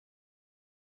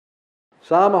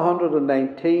Psalm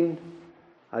 119,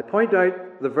 I point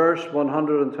out the verse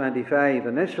 125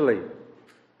 initially.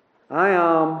 I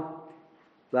am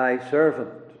thy servant.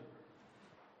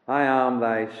 I am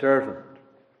thy servant.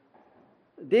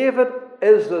 David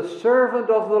is the servant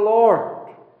of the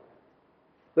Lord.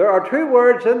 There are two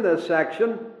words in this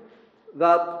section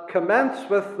that commence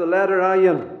with the letter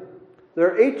Ayin.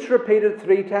 They're each repeated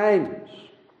 3 times.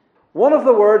 One of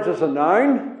the words is a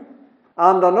noun,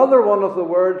 and another one of the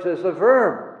words is a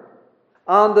verb.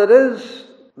 And it is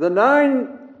the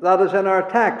noun that is in our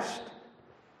text,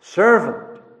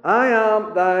 servant. I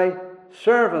am thy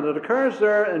servant. It occurs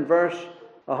there in verse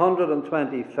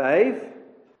 125.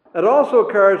 It also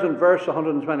occurs in verse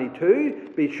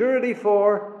 122, be surety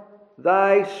for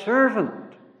thy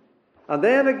servant. And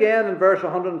then again in verse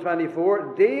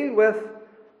 124, deal with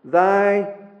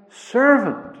thy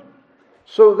servant.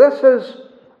 So this is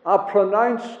a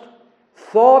pronounced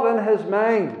thought in his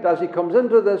mind as he comes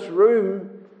into this room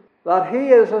that he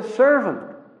is a servant.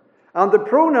 And the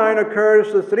pronoun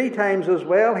occurs the 3 times as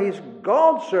well. He's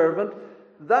God's servant,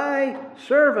 thy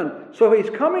servant. So he's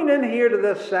coming in here to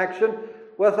this section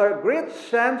with a great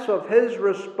sense of his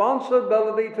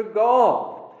responsibility to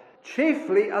God.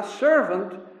 Chiefly a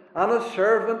servant and a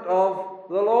servant of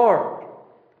the Lord.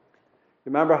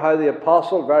 Remember how the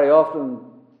apostle very often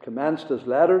commenced his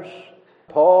letters?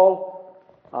 Paul,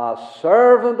 a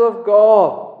servant of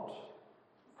God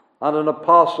and an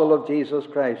apostle of Jesus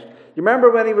Christ. You remember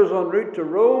when he was en route to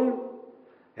Rome?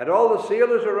 He had all the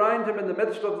sailors around him in the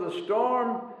midst of the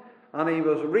storm, and he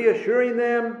was reassuring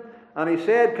them, and he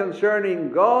said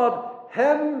concerning God,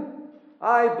 him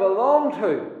I belong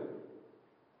to,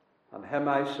 and him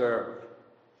I serve.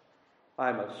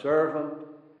 I'm a servant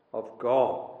of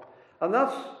God. And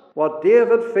that's what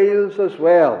David feels as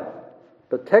well.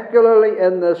 Particularly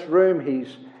in this room,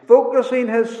 he's focusing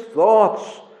his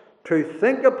thoughts to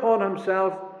think upon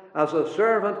himself as a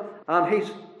servant. And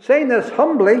he's saying this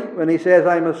humbly when he says,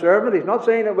 I'm a servant. He's not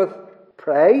saying it with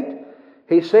pride.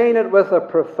 He's saying it with a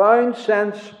profound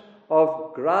sense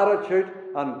of gratitude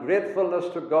and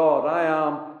gratefulness to God. I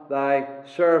am thy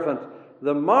servant.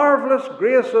 The marvelous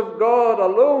grace of God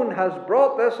alone has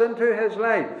brought this into his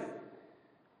life.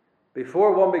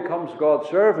 Before one becomes God's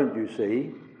servant, you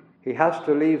see, he has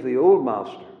to leave the old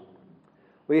master.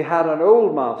 We had an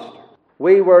old master.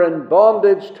 We were in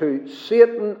bondage to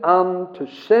Satan and to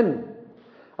sin.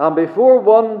 And before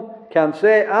one can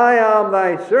say, I am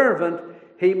thy servant,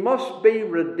 he must be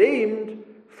redeemed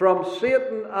from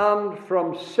Satan and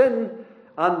from sin.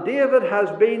 And David has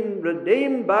been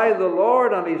redeemed by the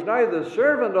Lord, and he's now the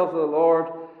servant of the Lord.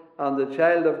 And the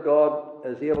child of God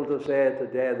is able to say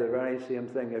today the very same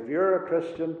thing. If you're a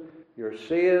Christian, you're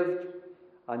saved,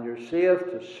 and you're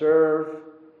saved to serve,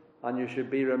 and you should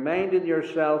be reminding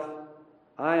yourself,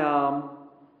 I am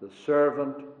the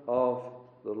servant of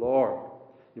the Lord.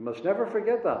 You must never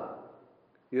forget that.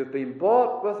 You've been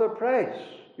bought with a price.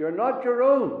 You're not your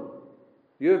own.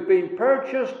 You've been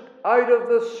purchased out of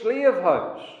the slave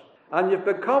house, and you've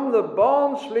become the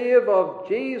bond slave of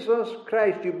Jesus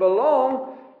Christ. You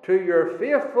belong to your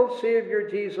faithful Savior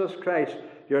Jesus Christ.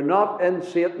 You're not in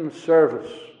Satan's service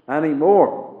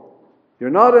anymore. You're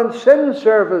not in sin's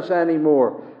service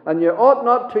anymore. And you ought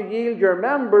not to yield your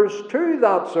members to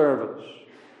that service.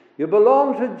 You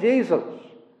belong to Jesus.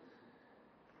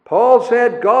 Paul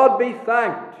said, God be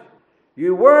thanked.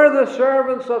 You were the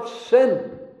servants of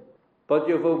sin, but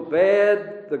you've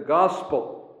obeyed the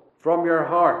gospel from your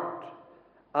heart.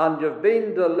 And you've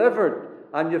been delivered,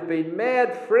 and you've been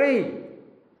made free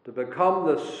to become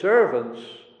the servants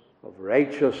of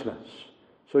righteousness.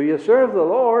 So you serve the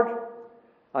Lord,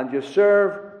 and you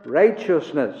serve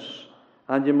righteousness.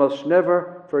 And you must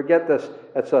never forget this.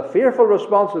 It's a fearful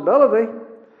responsibility,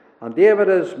 and David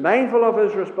is mindful of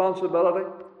his responsibility,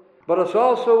 but it's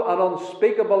also an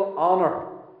unspeakable honor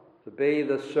to be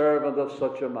the servant of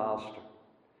such a master.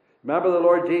 Remember the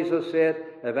Lord Jesus said,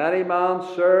 if any man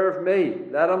serve me,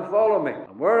 let him follow me.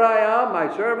 And where I am,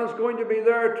 my servant's going to be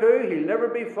there too. He'll never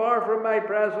be far from my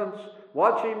presence,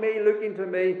 watching me, looking to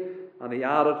me. And he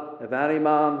added, if any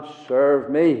man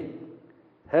serve me,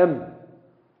 him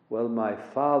will my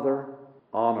Father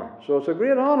honor. So it's a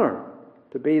great honor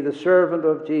to be the servant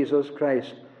of Jesus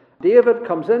Christ. David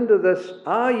comes into this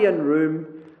Ayin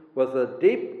room with a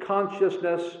deep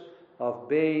consciousness of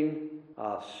being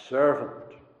a servant.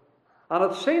 And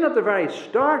it's seen at the very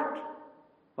start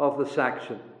of the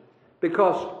section.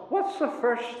 Because what's the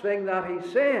first thing that he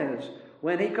says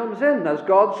when he comes in as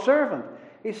God's servant?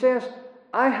 He says,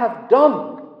 I have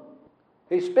done.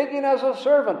 He's speaking as a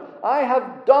servant. I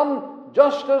have done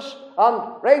justice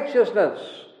and righteousness.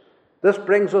 This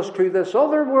brings us to this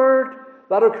other word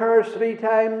That occurs 3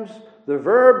 times. The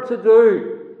verb to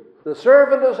do. The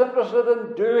servant is interested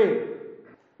in doing.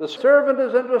 The servant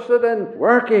is interested in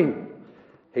working.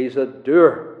 He's a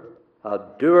doer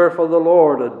for the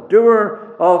Lord, a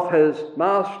doer of his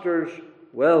master's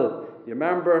will. You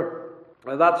remember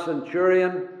that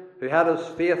centurion who had his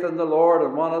faith in the Lord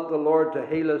and wanted the Lord to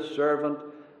heal his servant,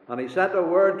 and he sent a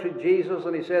word to Jesus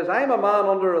and he says, I'm a man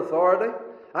under authority.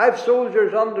 I've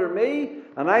soldiers under me,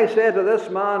 and I say to this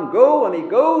man, go, and he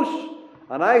goes,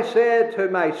 and I say to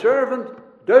my servant,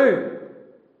 do,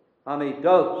 and he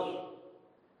does.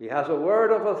 He has a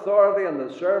word of authority, and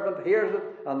the servant hears it,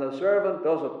 and the servant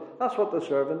does it. That's what the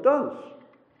servant does.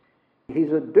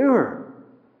 He's a doer.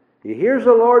 He hears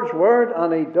the Lord's word,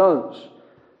 and he does.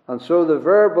 And so the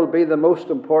verb will be the most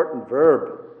important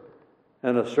verb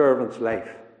in a servant's life.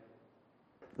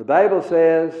 The Bible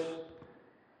says,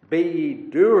 be ye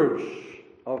doers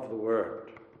of the word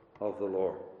of the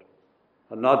Lord,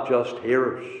 and not just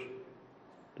hearers,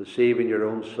 deceiving your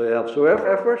own selves. So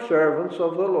if we're servants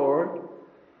of the Lord,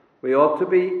 we ought to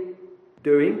be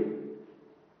doing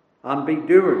and be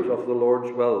doers of the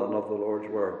Lord's will and of the Lord's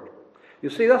word. You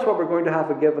see, that's what we're going to have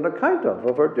to give an account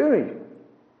of our doing.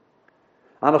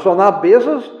 And it's on that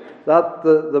basis that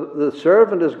the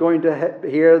servant is going to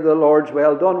hear the Lord's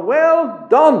well done. Well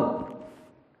done!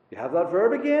 You have that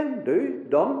verb again. Do,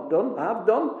 done, have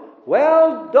done.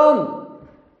 Well done,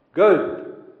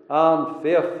 good and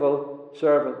faithful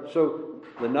servant. So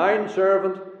the noun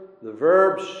servant, the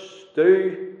verbs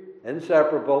do,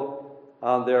 inseparable,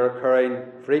 and they're occurring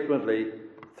frequently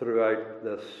throughout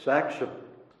this section.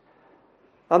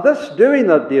 And this doing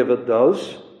that David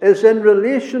does is in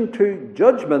relation to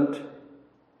judgment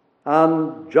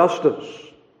and justice.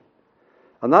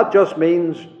 And that just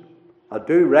means I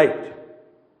do right,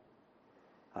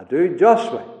 I do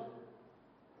justly,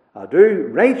 I do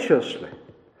righteously,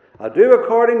 I do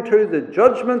according to the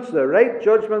judgments, the right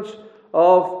judgments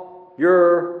of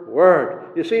your word.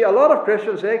 You see, a lot of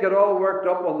Christians, they get all worked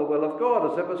up on the will of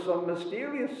God as if it's some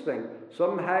mysterious thing,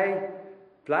 some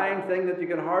high-flying thing that you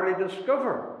can hardly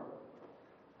discover.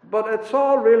 But it's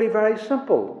all really very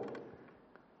simple.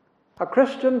 A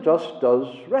Christian just does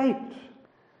right.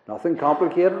 Nothing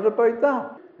complicated about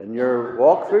that. In your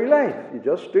walk through life, you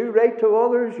just do right to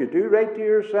others, you do right to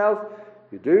yourself,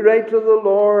 you do right to the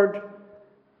Lord.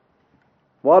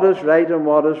 What is right and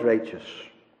what is righteous.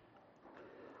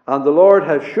 And the Lord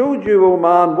has showed you, O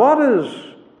man, what is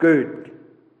good,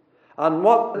 and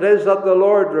what it is that the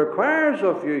Lord requires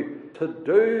of you to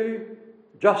do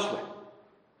justly,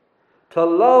 to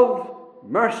love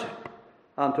mercy,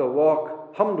 and to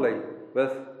walk humbly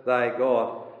with thy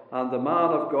God. And the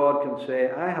man of God can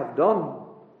say, I have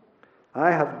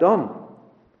done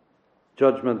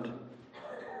judgment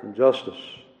and justice.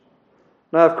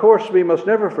 Now, of course, we must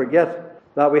never forget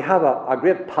that we have a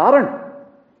great pattern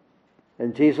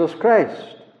in Jesus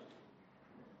Christ,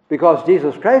 because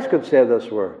Jesus Christ could say this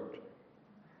word,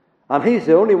 and he's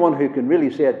the only one who can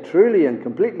really say it truly and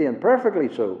completely and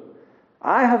perfectly so.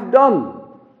 I have done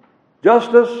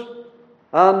justice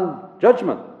and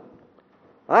judgment.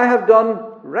 I have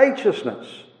done righteousness.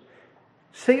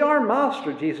 See, our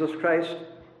Master Jesus Christ,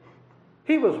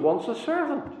 he was once a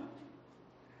servant.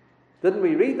 Didn't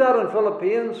we read that in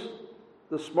Philippians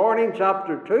this morning,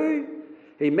 chapter 2?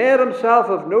 He made himself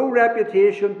of no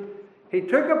reputation. He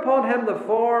took upon him the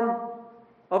form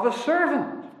of a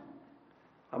servant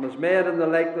and was made in the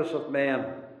likeness of men.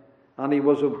 And he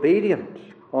was obedient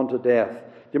unto death.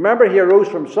 Do you remember he arose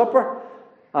from supper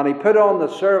and he put on the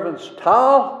servant's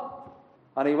towel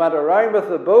and he went around with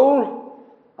the bowl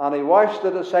and he washed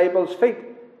the disciples' feet.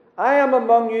 I am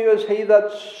among you as he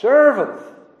that serveth.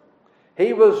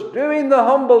 He was doing the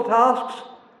humble tasks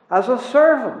as a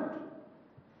servant.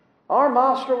 Our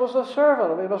Master was a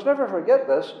servant, and we must never forget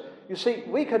this. You see,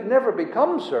 we could never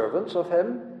become servants of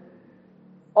him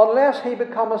unless he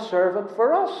become a servant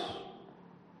for us.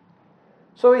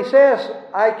 So he says,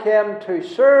 I came to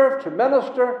serve, to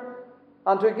minister,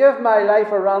 and to give my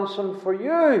life a ransom for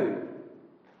you.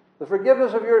 The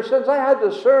forgiveness of your sins. I had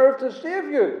to serve to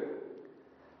save you.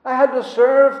 I had to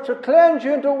serve to cleanse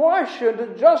you and to wash you and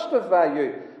to justify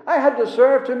you. I had to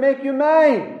serve to make you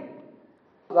mine.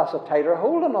 That's a tighter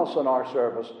hold on us in our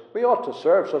service. We ought to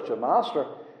serve such a master.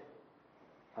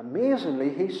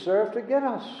 Amazingly, he served to get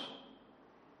us.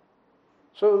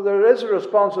 So there is a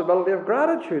responsibility of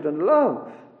gratitude and love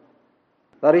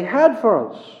that he had for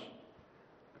us.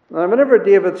 Now, whenever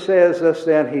David says this,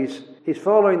 then he's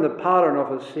following the pattern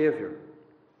of his Saviour.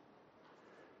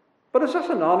 But is this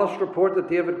an honest report that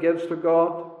David gives to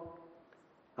God?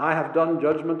 I have done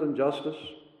judgment and justice.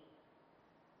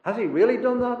 Has he really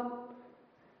done that?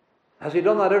 Has he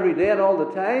done that every day and all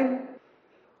the time?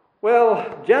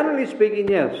 Well, generally speaking,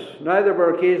 yes. Now, there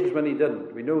were occasions when he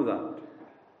didn't. We know that.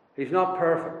 He's not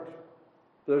perfect.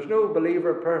 There's no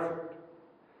believer perfect.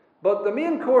 But the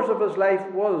main course of his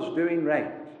life was doing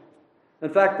right.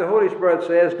 In fact, the Holy Spirit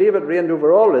says David reigned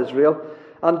over all Israel,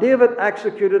 and David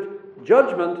executed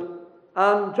judgment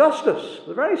and justice.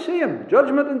 The very same,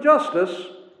 judgment and justice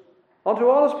unto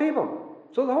all his people.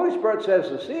 So the Holy Spirit says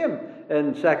the same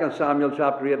in 2 Samuel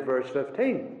chapter 8, verse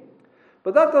 15.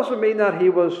 But that doesn't mean that he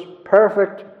was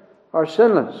perfect or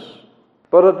sinless.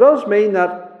 But it does mean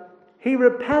that he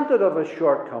repented of his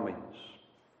shortcomings.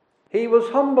 He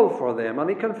was humble for them, and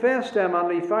he confessed them,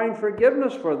 and he found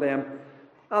forgiveness for them,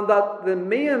 and that the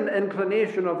main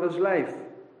inclination of his life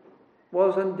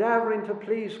was endeavouring to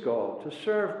please God, to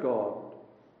serve God,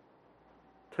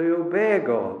 to obey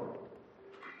God.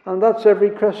 And that's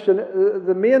every Christian.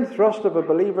 The main thrust of a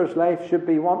believer's life should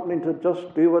be wanting to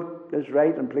just do what is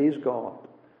right and please God.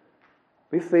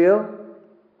 We fail,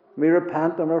 we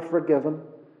repent and are forgiven,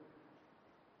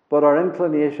 but our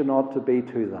inclination ought to be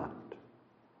to that.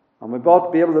 And we ought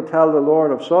to be able to tell the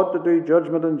Lord, I've sought to do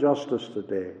judgment and justice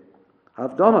today.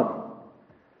 I've done it.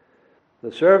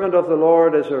 The servant of the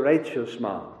Lord is a righteous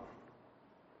man.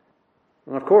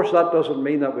 And of course that doesn't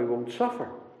mean that we won't suffer.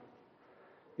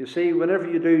 You see, whenever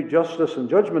you do justice and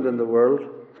judgment in the world,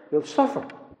 you'll suffer.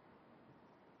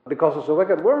 Because it's a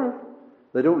wicked world.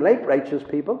 They don't like righteous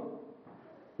people.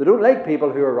 They don't like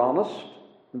people who are honest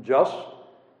and just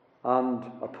and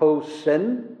oppose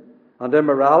sin and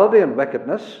immorality and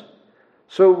wickedness.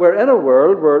 So we're in a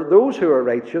world where those who are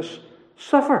righteous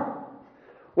suffer.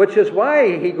 Which is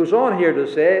why he goes on here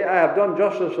to say, I have done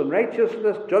justice and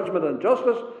righteousness, judgment and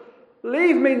justice.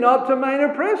 Leave me not to mine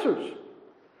oppressors.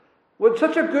 Would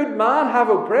such a good man have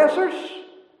oppressors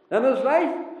in his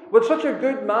life? Would such a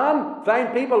good man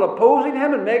find people opposing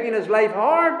him and making his life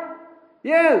hard?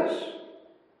 Yes.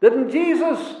 Didn't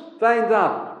Jesus find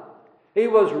that? He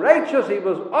was righteous, he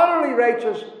was utterly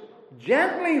righteous,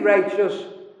 gently righteous,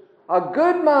 a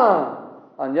good man,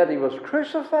 and yet he was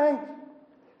crucified.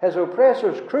 His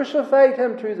oppressors crucified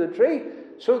him to the tree.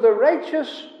 So the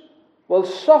righteous will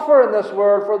suffer in this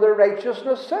world for their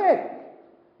righteousness' sake.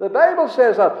 The Bible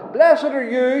says that. Blessed are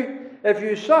you if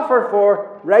you suffer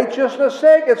for righteousness'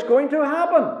 sake. It's going to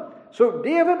happen. So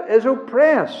David is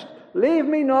oppressed. Leave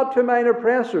me not to mine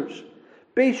oppressors.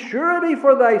 Be surety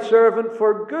for thy servant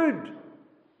for good.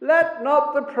 Let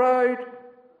not the proud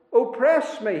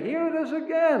oppress me. Here it is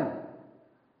again.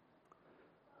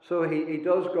 So he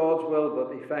does God's will,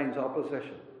 but he finds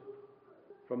opposition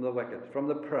from the wicked, from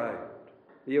the proud,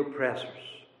 the oppressors.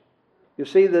 You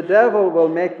see, the devil will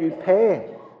make you pay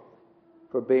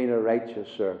for being a righteous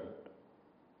servant.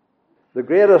 The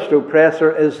greatest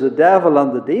oppressor is the devil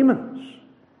and the demons.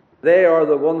 They are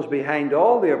the ones behind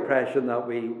all the oppression that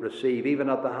we receive, even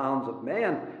at the hands of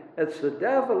men. It's the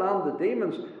devil and the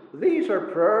demons. These are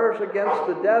prayers against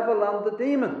the devil and the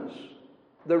demons,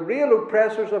 the real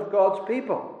oppressors of God's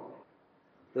people.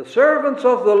 The servants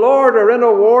of the Lord are in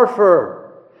a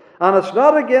warfare, and it's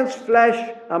not against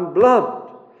flesh and blood.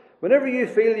 Whenever you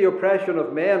feel the oppression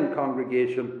of men,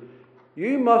 congregation,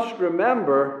 you must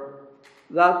remember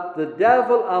that the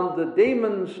devil and the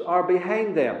demons are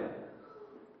behind them.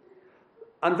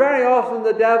 And very often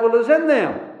the devil is in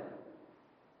them.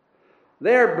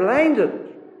 They're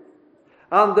blinded,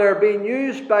 and they're being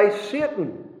used by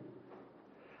Satan.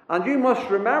 And you must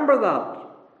remember that.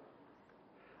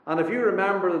 And if you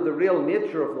remember the real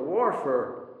nature of the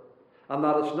warfare, and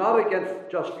that it's not against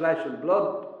just flesh and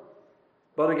blood,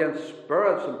 but against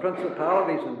spirits and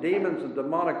principalities and demons and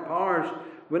demonic powers,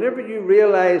 whenever you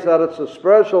realize that it's a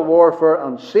spiritual warfare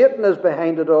and Satan is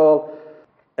behind it all,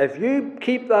 if you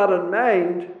keep that in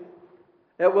mind,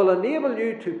 it will enable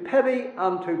you to pity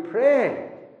and to pray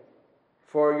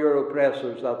for your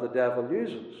oppressors that the devil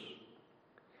uses.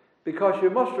 Because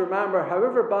you must remember,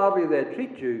 however badly they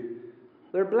treat you,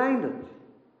 they're blinded.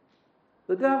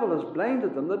 The devil has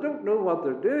blinded them. They don't know what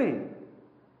they're doing.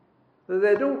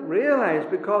 They don't realize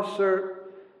because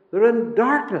they're in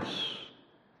darkness.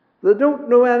 They don't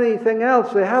know anything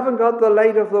else. They haven't got the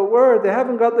light of the Word. They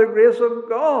haven't got the grace of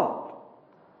God.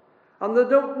 And they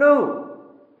don't know.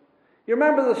 You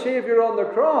remember the Savior on the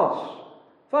cross.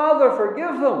 Father,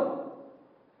 forgive them.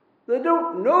 They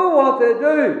don't know what they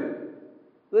do.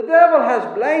 The devil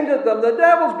has blinded them. The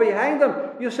devil's behind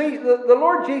them. You see, the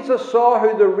Lord Jesus saw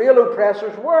who the real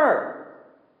oppressors were.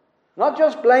 Not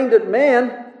just blinded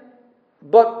men,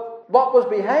 but what was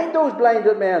behind those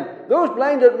blinded men. Those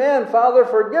blinded men, Father,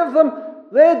 forgive them.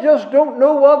 They just don't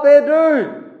know what they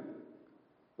do.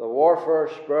 The warfare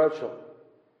is spiritual.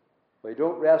 We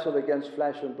don't wrestle against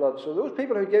flesh and blood. So those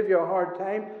people who give you a hard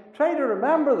time, try to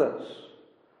remember this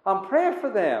and pray for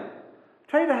them.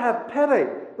 Try to have pity.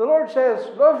 The Lord says,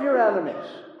 love your enemies.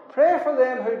 Pray for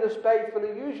them who despitefully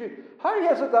use you.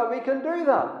 How is it that we can do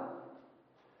that?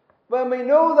 When we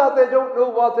know that they don't know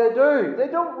what they do. They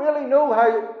don't really know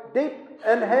how deep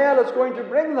in hell it's going to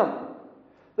bring them.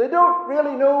 They don't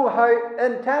really know how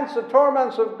intense the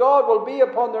torments of God will be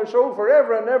upon their soul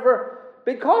forever and ever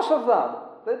because of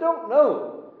that. They don't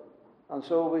know. And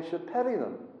so we should pity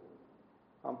them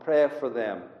and pray for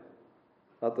them,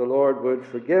 that the Lord would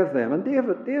forgive them. And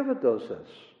David does this.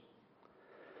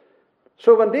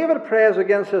 So when David prays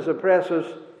against his oppressors,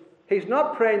 he's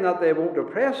not praying that they won't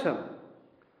oppress him,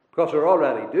 because they're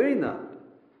already doing that.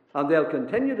 And they'll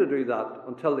continue to do that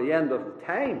until the end of the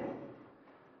time.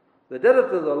 They did it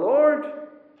to the Lord,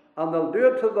 and they'll do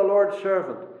it to the Lord's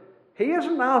servant. He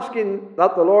isn't asking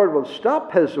that the Lord will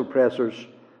stop his oppressors.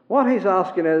 What he's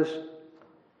asking is,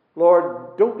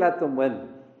 Lord, don't let them win.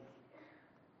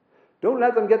 Don't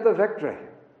let them get the victory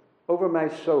over my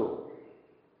soul.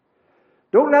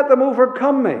 Don't let them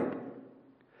overcome me.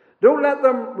 Don't let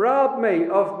them rob me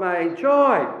of my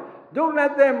joy. Don't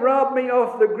let them rob me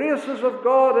of the graces of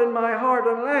God in my heart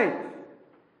and life.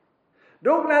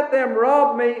 Don't let them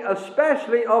rob me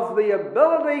especially of the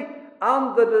ability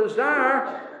and the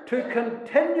desire to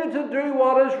continue to do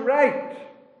what is right.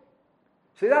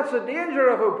 See, that's the danger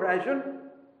of oppression.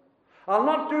 I'll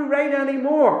not do right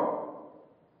anymore.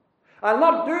 I'll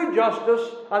not do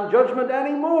justice and judgment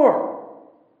anymore.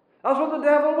 That's what the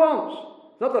devil wants.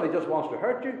 Not that he just wants to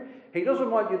hurt you. He doesn't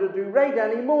want you to do right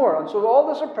anymore. And so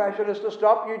all this oppression is to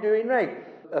stop you doing right.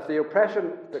 If the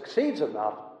oppression succeeds in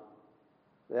that,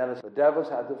 then it's the devil's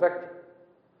had the victory.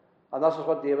 And this is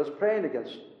what David's praying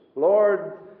against.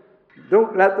 Lord,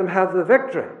 don't let them have the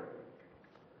victory.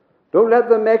 Don't let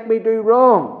them make me do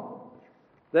wrong.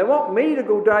 They want me to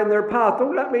go down their path.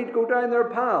 Don't let me go down their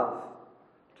path.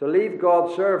 To leave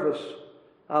God's service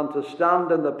and to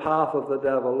stand in the path of the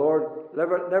devil. Lord,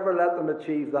 never let them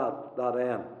achieve that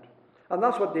end. And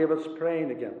that's what David's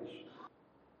praying against.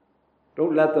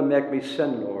 Don't let them make me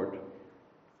sin, Lord.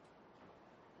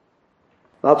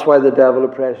 That's why the devil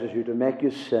oppresses you, to make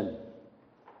you sin.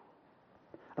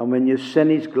 And when you sin,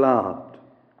 he's glad.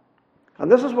 And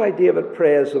this is why David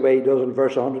prays the way he does in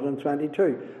verse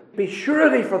 122. Be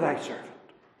surety for thy servant.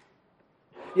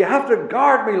 You have to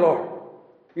guard me, Lord.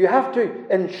 You have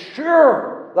to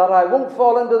ensure that I won't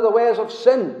fall into the ways of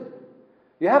sin.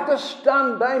 You have to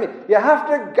stand by me. You have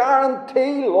to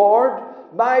guarantee, Lord,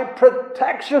 my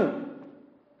protection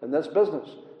in this business.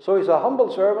 So he's a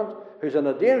humble servant who's in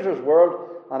a dangerous world,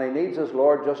 and he needs his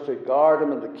Lord just to guard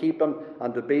him and to keep him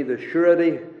and to be the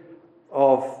surety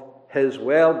of his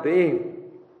well-being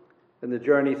in the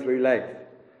journey through life.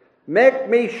 Make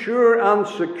me sure and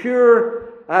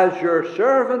secure as your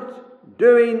servant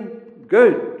doing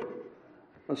good.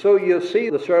 And so you see,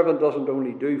 the servant doesn't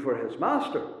only do for his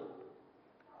master,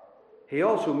 he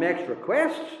also makes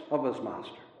requests of his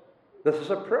master. This is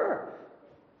a prayer.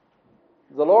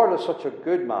 The Lord is such a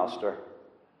good master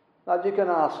that you can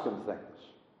ask him things.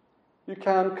 You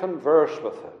can converse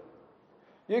with him.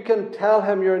 You can tell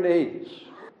him your needs.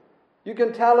 You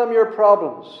can tell him your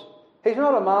problems. He's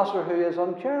not a master who is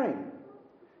uncaring.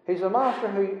 He's a master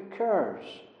who cares.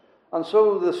 And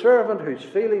so the servant who's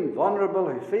feeling vulnerable,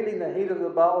 who's feeling the heat of the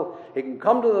battle, he can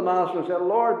come to the master and say,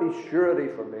 Lord, be surety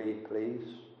for me, please.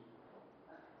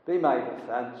 Be my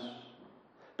defense.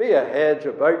 Be a hedge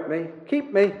about me.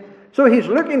 Keep me. So he's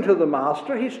looking to the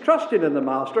master. He's trusting in the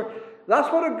master.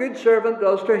 That's what a good servant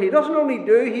does to her. He doesn't only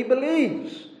do, he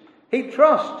believes. He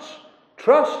trusts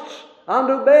and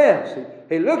obeys.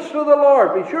 He looks to the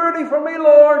Lord. Be surety for me,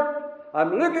 Lord.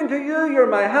 I'm looking to you. You're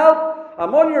my help.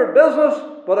 I'm on your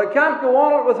business, but I can't go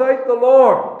on it without the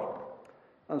Lord.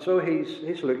 And so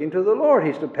he's looking to the Lord.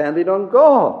 He's depending on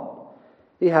God.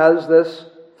 He has this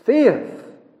faith.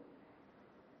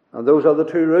 And those are the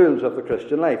two rules of the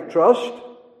Christian life. Trust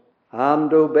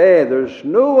and obey. There's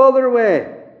no other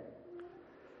way.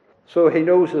 So he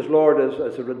knows his Lord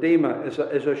as a Redeemer, is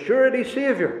a surety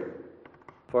Saviour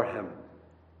for him.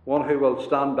 One who will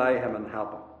stand by him and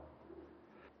help him.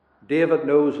 David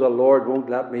knows the Lord won't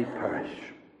let me perish.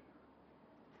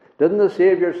 Didn't the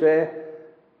Saviour say,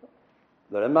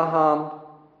 they're in my hand,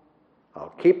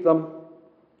 I'll keep them,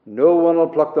 no one will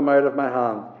pluck them out of my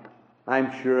hand,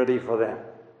 I'm surety for them.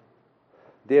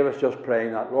 David's just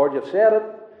praying that, Lord, you've said it,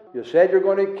 you said you're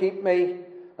going to keep me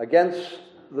against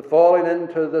the falling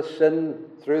into the sin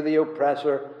through the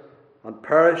oppressor and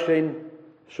perishing.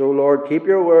 So, Lord, keep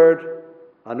your word.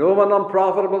 I know I'm an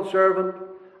unprofitable servant.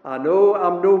 I know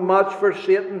I'm no match for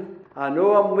Satan. I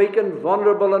know I'm weak and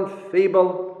vulnerable and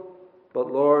feeble,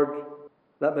 but Lord,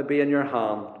 let me be in your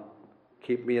hand.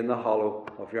 Keep me in the hollow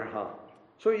of your hand.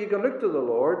 So you can look to the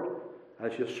Lord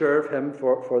as you serve him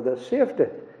for this safety.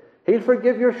 He'll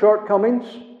forgive your shortcomings,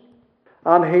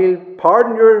 and he'll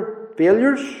pardon your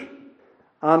failures,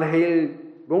 and he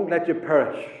won't let you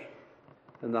perish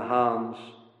in the hands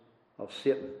of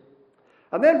Satan.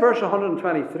 And then verse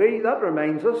 123, that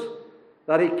reminds us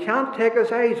that he can't take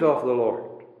his eyes off the Lord.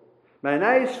 Mine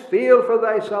eyes fail for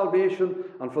thy salvation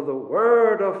and for the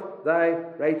word of thy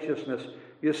righteousness.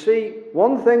 You see,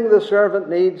 one thing the servant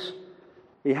needs,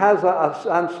 he has a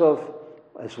sense of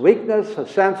his weakness, a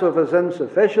sense of his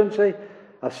insufficiency,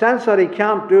 a sense that he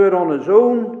can't do it on his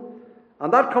own.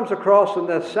 And that comes across in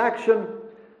this section.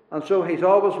 And so he's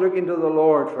always looking to the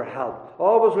Lord for help,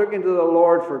 always looking to the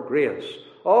Lord for grace,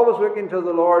 always looking to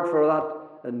the Lord for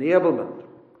that enablement.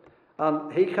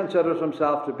 And he considers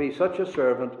himself to be such a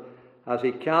servant as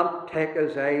he can't take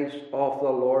his eyes off the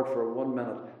Lord for 1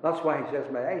 minute. That's why he says,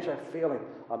 my eyes are failing.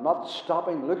 I'm not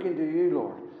stopping looking to you,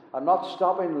 Lord. I'm not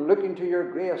stopping looking to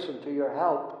your grace and to your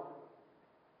help.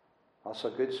 That's a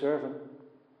good servant.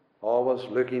 Always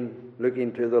looking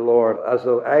to the Lord. As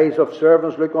the eyes of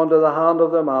servants look unto the hand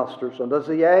of their masters, and as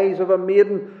the eyes of a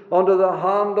maiden unto the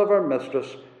hand of her mistress,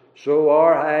 so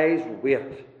our eyes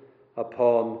wait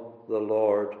upon the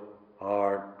Lord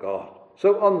our God.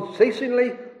 So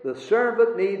unceasingly, the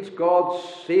servant needs God's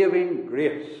saving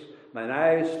grace. Mine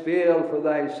eyes fail for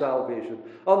thy salvation.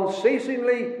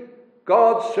 Unceasingly,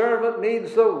 God's servant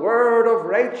needs the word of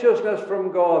righteousness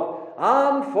from God,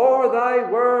 and for thy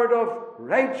word of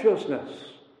righteousness.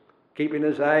 Keeping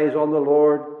his eyes on the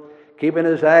Lord, keeping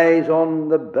his eyes on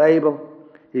the Bible.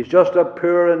 He's just a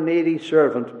poor and needy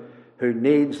servant who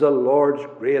needs the Lord's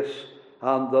grace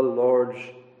and the Lord's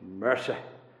mercy.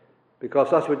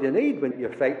 Because that's what you need when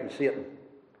you're fighting Satan.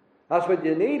 That's what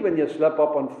you need when you slip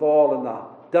up and fall in the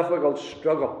difficult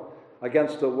struggle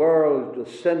against the world, the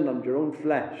sin and your own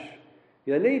flesh.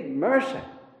 You need mercy.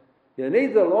 You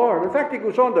need the Lord. In fact, he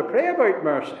goes on to pray about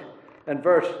mercy in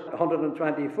verse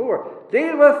 124.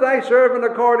 Deal with thy servant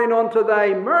according unto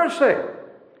thy mercy.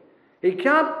 He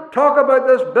can't talk about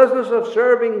this business of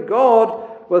serving God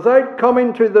without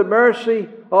coming to the mercy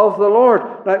of the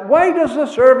Lord. Now, why does the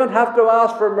servant have to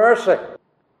ask for mercy?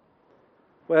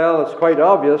 Well, it's quite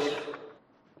obvious.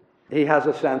 He has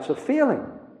a sense of failing.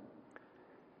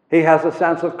 He has a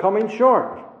sense of coming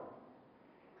short.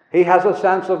 He has a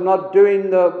sense of not doing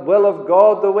the will of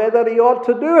God the way that he ought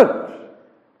to do it.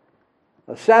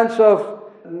 A sense of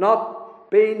not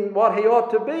being what he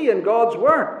ought to be in God's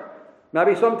work.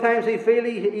 Maybe sometimes he feels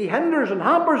he hinders and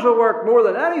hampers the work more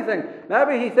than anything.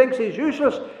 Maybe he thinks he's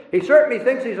useless. He certainly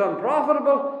thinks he's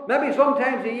unprofitable. Maybe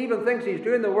sometimes he even thinks he's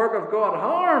doing the work of God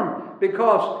harm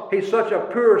because he's such a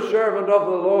poor servant of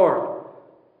the Lord.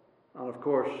 And of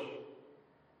course,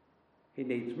 he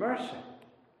needs mercy.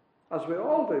 As we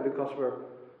all do, because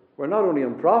we're not only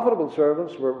unprofitable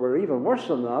servants, we're even worse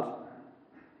than that.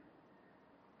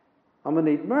 And we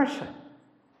need mercy.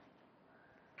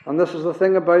 And this is the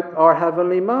thing about our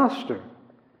Heavenly Master.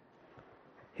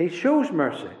 He shows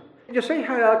mercy. You see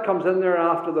how that comes in there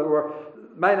after the word,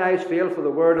 mine eyes fail for the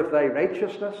word of thy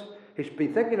righteousness? He's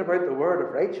been thinking about the word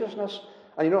of righteousness.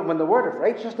 And you know, when the word of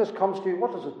righteousness comes to you,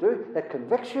 what does it do? It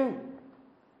convicts you.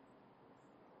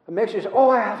 It makes you say,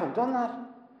 oh, I haven't done that.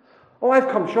 Oh, I've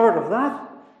come short of that.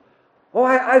 Oh,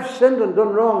 I've sinned and done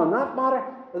wrong in that matter.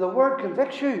 The word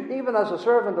convicts you, even as a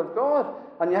servant of God.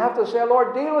 And you have to say,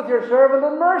 Lord, deal with your servant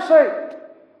in mercy.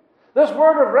 This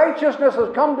word of righteousness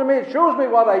has come to me. It shows me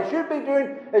what I should be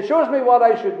doing. It shows me what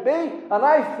I should be. And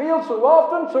I fail so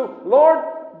often. So, Lord,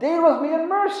 deal with me in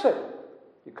mercy.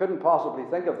 You couldn't possibly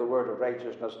think of the word of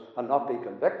righteousness and not be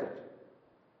convicted.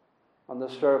 And the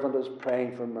servant is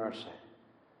praying for mercy.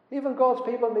 Even God's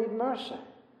people need mercy.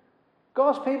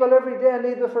 God's people every day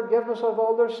need the forgiveness of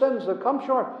all their sins. They come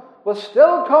short. Will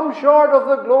still come short of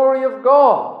the glory of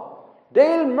God.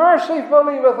 Deal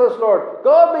mercifully with us, Lord.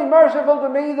 God, be merciful to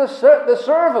me, the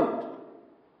servant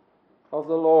of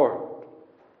the Lord.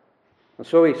 And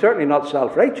so he's certainly not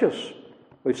self-righteous.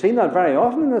 We've seen that very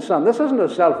often in the psalm. This isn't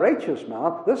a self-righteous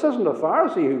man. This isn't a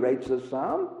Pharisee who writes this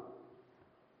psalm.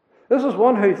 This is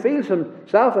one who feels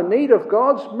himself in need of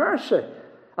God's mercy.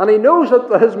 And he knows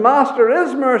that his master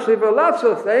is merciful. That's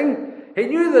the thing. He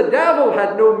knew the devil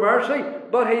had no mercy,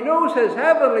 but he knows his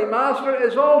heavenly master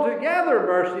is altogether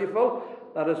merciful,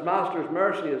 that his master's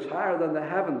mercy is higher than the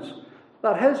heavens,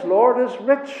 that his Lord is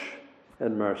rich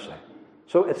in mercy.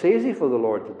 So it's easy for the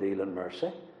Lord to deal in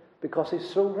mercy because he's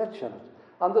so rich in it.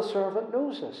 And the servant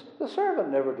knows this. The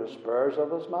servant never despairs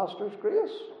of his master's grace.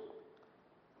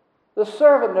 The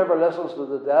servant never listens to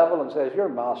the devil and says, your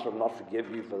master will not forgive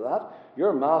you for that.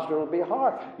 Your master will be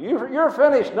hard. You're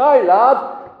finished now,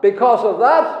 lad, because of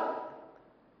that.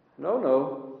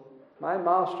 No. My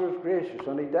master is gracious,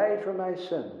 and he died for my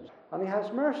sins, and he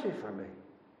has mercy for me.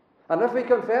 And if we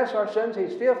confess our sins,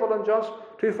 he's faithful and just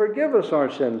to forgive us our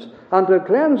sins and to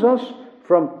cleanse us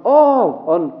from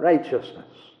all unrighteousness.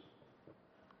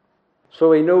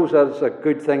 So he knows that it's a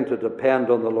good thing to depend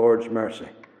on the Lord's mercy.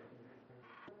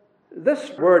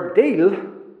 This word deal,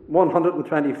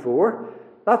 124,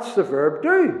 that's the verb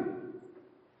do.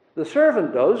 The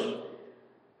servant does.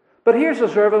 But here's the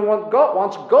servant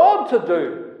wants God to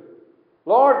do.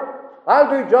 Lord, I'll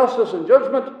do justice and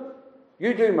judgment.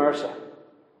 You do mercy.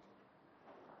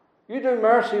 You do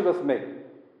mercy with me.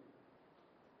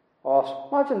 Oh,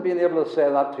 imagine being able to say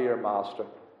that to your master.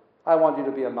 I want you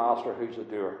to be a master who's a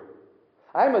doer.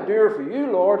 I'm a doer for you,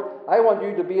 Lord. I want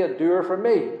you to be a doer for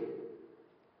me.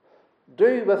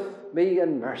 Do with me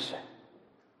in mercy.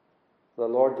 The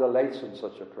Lord delights in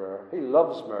such a prayer. He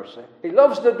loves mercy. He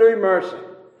loves to do mercy.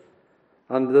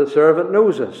 And the servant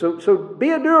knows this. So be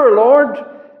a doer, Lord,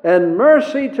 in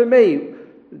mercy to me.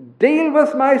 Deal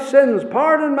with my sins.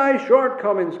 Pardon my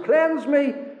shortcomings. Cleanse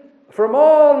me from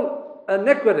all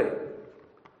iniquity.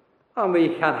 And we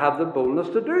can have the boldness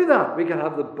to do that. We can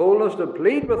have the boldness to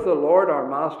plead with the Lord, our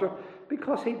Master,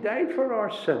 because he died for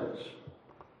our sins.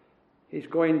 He's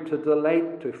going to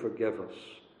delight to forgive us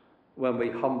when we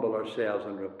humble ourselves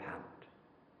and repent.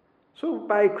 So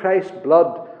by Christ's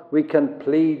blood, we can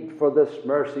plead for this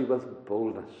mercy with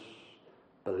boldness,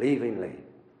 believingly.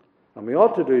 And we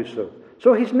ought to do so.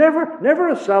 So he's never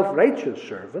a self-righteous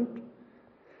servant.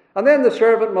 And then the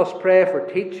servant must pray for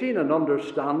teaching and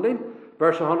understanding.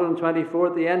 Verse 124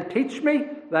 at the end, teach me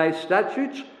thy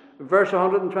statutes. Verse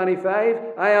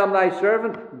 125, I am thy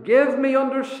servant. Give me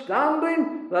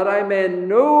understanding that I may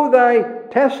know thy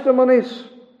testimonies.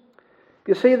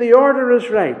 You see, the order is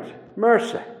right.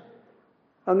 Mercy.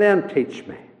 And then teach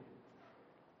me.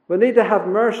 We need to have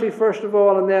mercy first of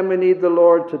all, and then we need the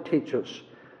Lord to teach us.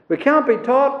 We can't be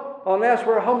taught unless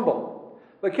we're humble.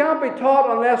 We can't be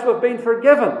taught unless we've been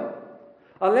forgiven.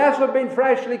 Unless we've been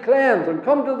freshly cleansed and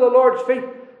come to the Lord's feet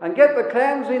and get the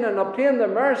cleansing and obtain the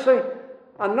mercy.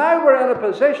 And now we're in a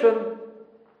position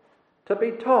to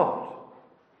be taught.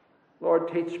 Lord,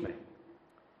 teach me.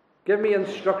 Give me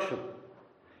instruction.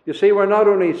 You see, we're not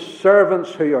only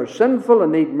servants who are sinful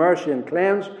and need mercy and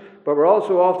cleanse, but we're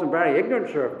also often very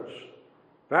ignorant servants.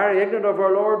 Very ignorant of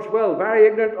our Lord's will. Very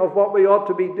ignorant of what we ought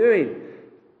to be doing.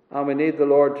 And we need the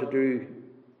Lord to do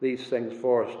these things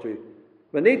for us too.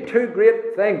 We need two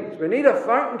great things. We need a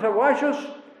fountain to wash us,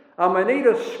 and we need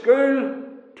a school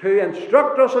to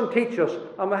instruct us and teach us.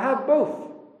 And we have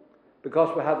both,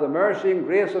 because we have the mercy and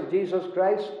grace of Jesus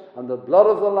Christ and the blood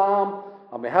of the Lamb,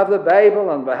 and we have the Bible,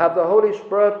 and we have the Holy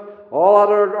Spirit, all at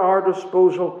our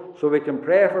disposal, so we can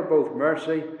pray for both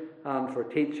mercy and for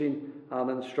teaching and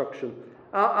instruction.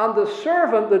 And the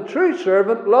servant, the true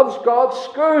servant, loves God's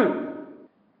school.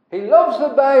 He loves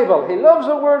the Bible. He loves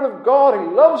the Word of God.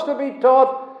 He loves to be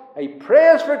taught. He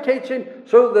prays for teaching.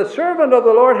 So the servant of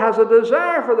the Lord has a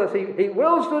desire for this. He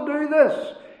wills to do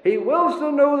this. He wills to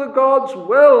know the God's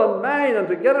will and mind and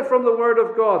to get it from the Word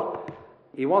of God.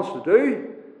 He wants to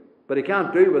do, but he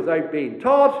can't do without being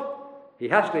taught. He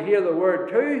has to hear the Word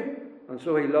too, and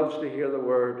so he loves to hear the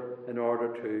Word in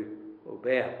order to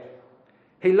obey it.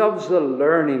 He loves the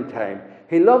learning time.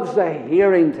 He loves the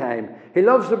hearing time. He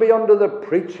loves to be under the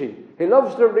preaching. He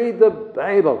loves to read the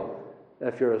Bible.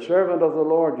 If you're a servant of the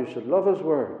Lord, you should love His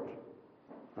Word.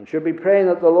 And should be praying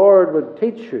that the Lord would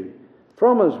teach you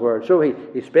from His Word. So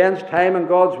he spends time in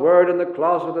God's Word, in the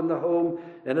closet, in the home,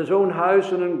 in his own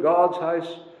house and in God's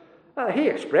house. He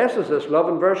expresses this love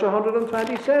in verse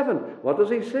 127. What does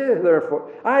he say,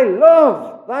 therefore? I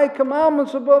love thy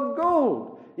commandments above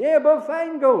gold. Yea, above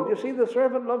fine gold. You see, the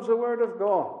servant loves the Word of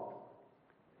God.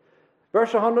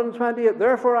 Verse 128,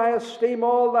 therefore I esteem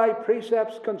all thy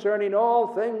precepts concerning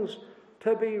all things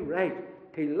to be right.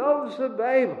 He loves the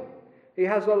Bible. He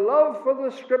has a love for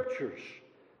the Scriptures.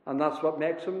 And that's what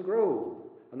makes him grow.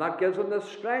 And that gives him the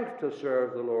strength to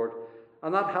serve the Lord.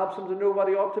 And that helps him to know what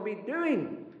he ought to be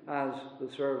doing as the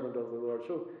servant of the Lord.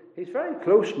 So he's very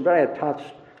close and very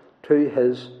attached to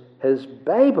his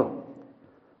Bible.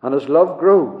 And his love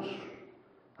grows.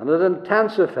 And it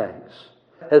intensifies.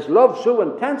 His love so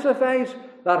intensifies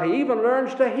that he even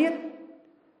learns to hate.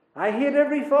 I hate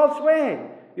every false way.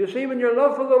 You see, when your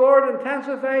love for the Lord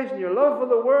intensifies and your love for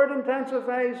the Word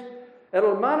intensifies,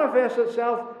 it'll manifest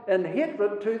itself in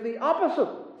hatred to the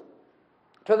opposite,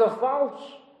 to the false,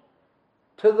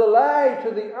 to the lie,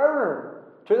 to the error,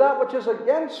 to that which is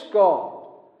against God.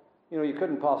 You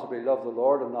couldn't possibly love the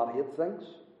Lord and not hate things.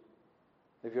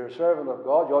 If you're a servant of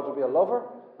God, you ought to be a lover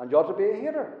and you ought to be a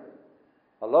hater.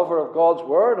 A lover of God's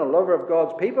word, a lover of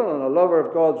God's people, and a lover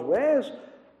of God's ways,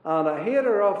 and a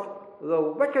hater of the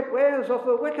wicked ways of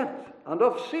the wicked, and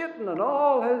of Satan and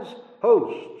all his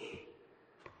hosts.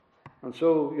 And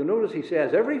so you notice he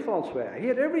says every false way. I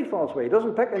hate every false way. He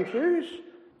doesn't pick and choose.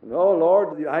 No,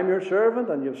 Lord, I'm your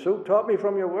servant, and you've so taught me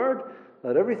from your word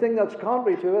that everything that's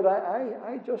contrary to it,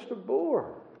 I just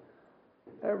abhor.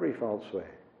 Every false way.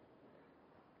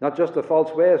 Not just the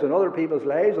false ways in other people's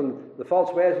lives and the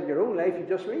false ways in your own life, you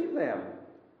just leave them.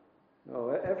 No,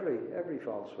 every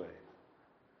false way.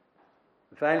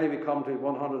 And finally, we come to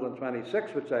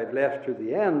 126, which I've left to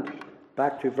the end,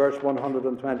 back to verse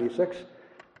 126.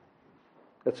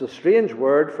 It's a strange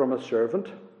word from a servant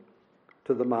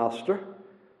to the master.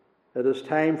 It is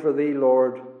time for thee,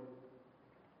 Lord,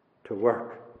 to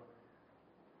work.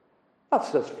 That's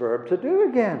this verb to do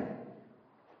again.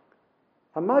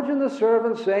 Imagine the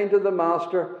servant saying to the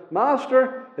master,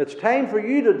 Master, it's time for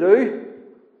you to do.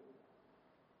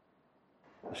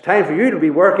 It's time for you to be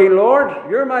working, Lord.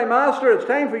 You're my master. It's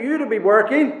time for you to be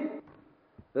working.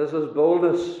 This is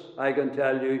boldness, I can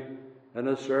tell you, in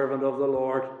a servant of the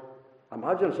Lord.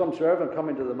 Imagine some servant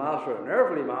coming to the master, an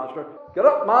earthly master. Get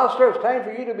up, master. It's time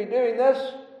for you to be doing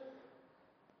this.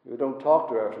 You don't talk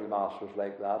to earthly masters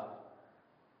like that.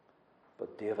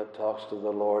 But David talks to the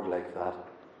Lord like that.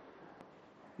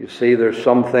 You see, there's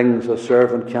some things a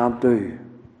servant can't do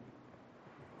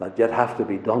that yet have to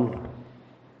be done.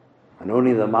 And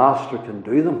only the master can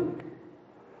do them.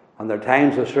 And there are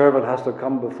times a servant has to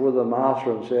come before the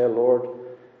master and say, Lord,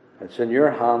 it's in your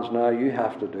hands now, you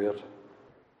have to do it.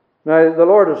 Now, the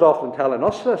Lord is often telling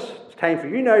us this. It's time for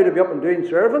you now to be up and doing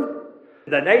serving.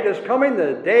 The night is coming,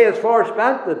 the day is far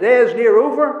spent, the day is near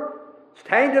over. It's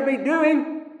time to be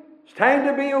doing. It's time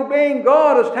to be obeying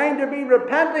God. It's time to be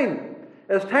repenting.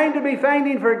 It's time to be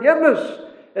finding forgiveness.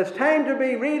 It's time to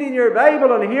be reading your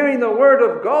Bible and hearing the Word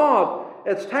of God.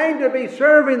 It's time to be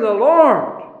serving the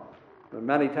Lord. And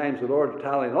many times the Lord is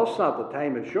telling us that the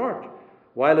time is short.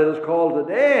 While it is called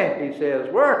today, He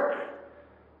says, work.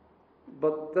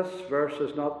 But this verse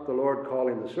is not the Lord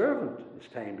calling the servant,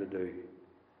 it's time to do.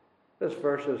 This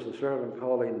verse is the servant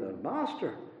calling the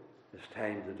master, it's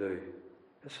time to do.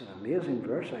 It's an amazing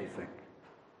verse, I think.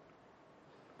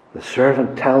 The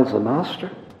servant tells the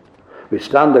master. We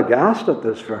stand aghast at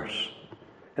this verse.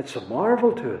 It's a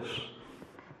marvel to us.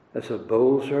 It's a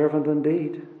bold servant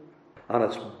indeed. And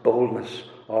its boldness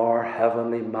our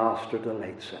heavenly master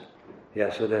delights in.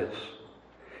 Yes, it is.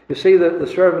 You see, the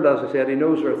servant, as I said, he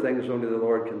knows there are things only the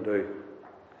Lord can do.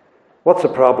 What's the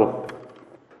problem?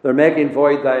 They're making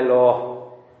void thy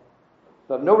law.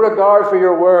 They have no regard for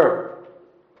your word.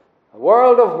 A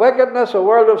world of wickedness, a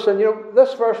world of sin.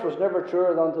 This verse was never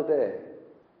truer than today.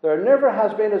 There never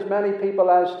has been as many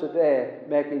people as today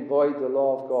making void the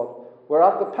law of God. We're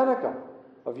at the pinnacle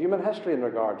of human history in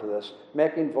regard to this,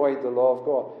 making void the law of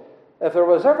God. If there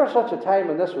was ever such a time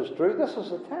when this was true, this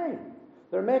is the time.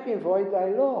 They're making void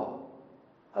thy law.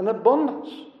 An abundance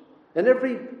in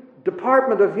every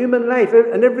department of human life,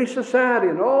 in every society,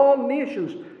 in all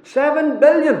nations. 7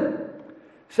 billion.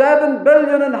 7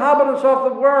 billion inhabitants of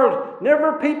the world,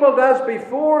 never peopled as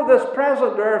before this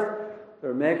present earth.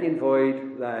 They're making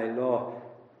void thy law.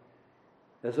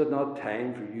 Is it not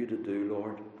time for you to do,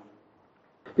 Lord?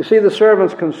 You see, the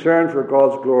servant's concerned for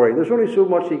God's glory. There's only so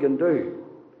much he can do.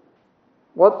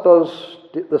 What does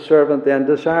the servant then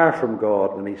desire from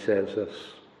God when he says this?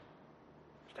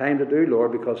 It's time to do,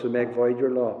 Lord, because they make void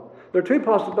your law. There are two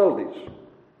possibilities.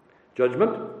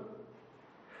 Judgment.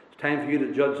 It's time for you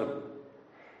to judge them.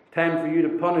 It's time for you to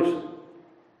punish them.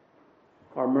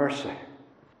 Or mercy.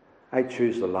 I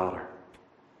choose the latter.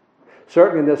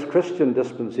 Certainly in this Christian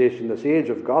dispensation, this age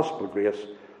of gospel grace,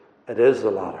 it is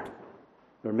the latter.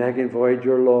 They're making void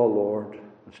your law, Lord.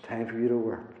 It's time for you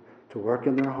to work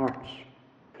in their hearts.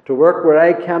 To work where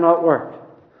I cannot work.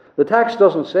 The text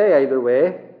doesn't say either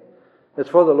way. It's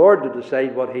for the Lord to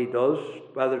decide what he does,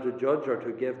 whether to judge or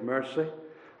to give mercy.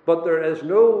 But there is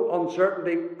no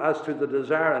uncertainty as to the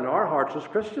desire in our hearts as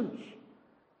Christians.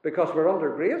 Because we're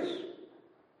under grace.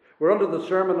 We're under the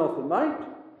Sermon of the Mount.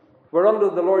 We're under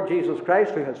the Lord Jesus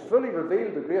Christ, who has fully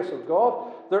revealed the grace of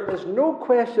God. There is no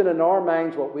question in our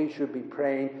minds what we should be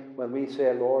praying when we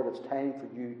say, Lord, it's time for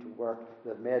you to work.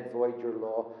 They've made void your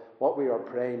law. What we are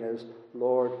praying is,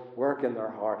 Lord, work in their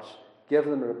hearts. Give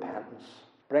them repentance.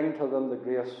 Bring to them the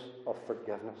grace of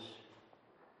forgiveness.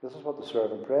 This is what the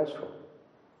servant prays for.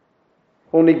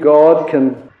 Only God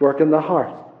can work in the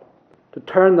heart, to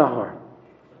turn the heart,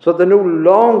 so that they no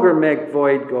longer make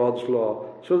void God's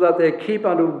law. so that they keep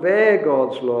and obey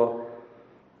God's law.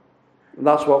 And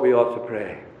that's what we ought to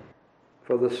pray,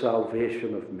 for the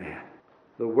salvation of men,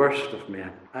 the worst of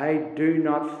men. I do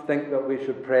not think that we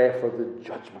should pray for the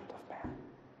judgment of men.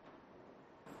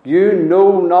 You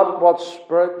know not what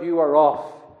spirit you are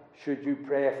of, should you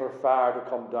pray for fire to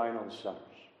come down on sinners.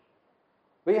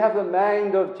 We have the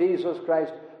mind of Jesus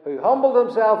Christ, who humbled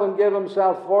himself and gave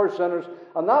himself for sinners,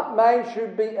 and that mind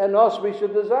should be in us. We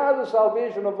should desire the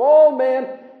salvation of all men,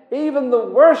 even the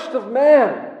worst of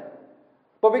men.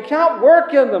 But we can't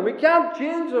work in them. We can't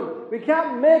change them. We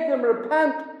can't make them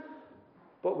repent.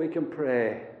 But we can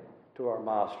pray to our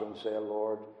Master and say,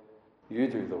 Lord, you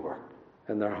do the work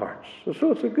in their hearts.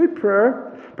 So it's a good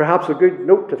prayer. Perhaps a good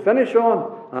note to finish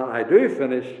on, and I do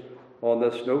finish on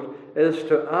this note, is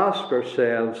to ask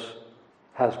ourselves,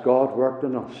 has God worked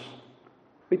in us?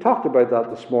 We talked about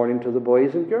that this morning to the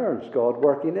boys and girls. God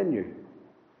working in you.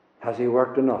 Has he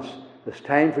worked in us? It's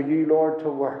time for you, Lord, to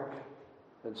work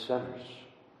in sinners.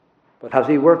 But has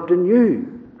he worked in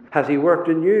you? Has he worked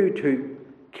in you to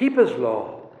keep his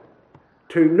law?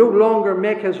 To no longer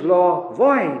make his law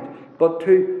void, but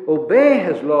to obey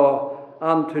his law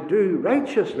and to do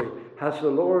righteously? Has the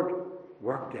Lord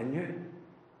worked in you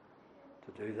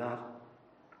to do that?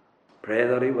 Pray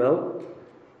that he will.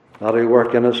 That he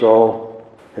work in us all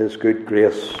his good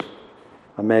grace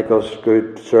and make us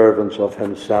good servants of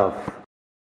himself.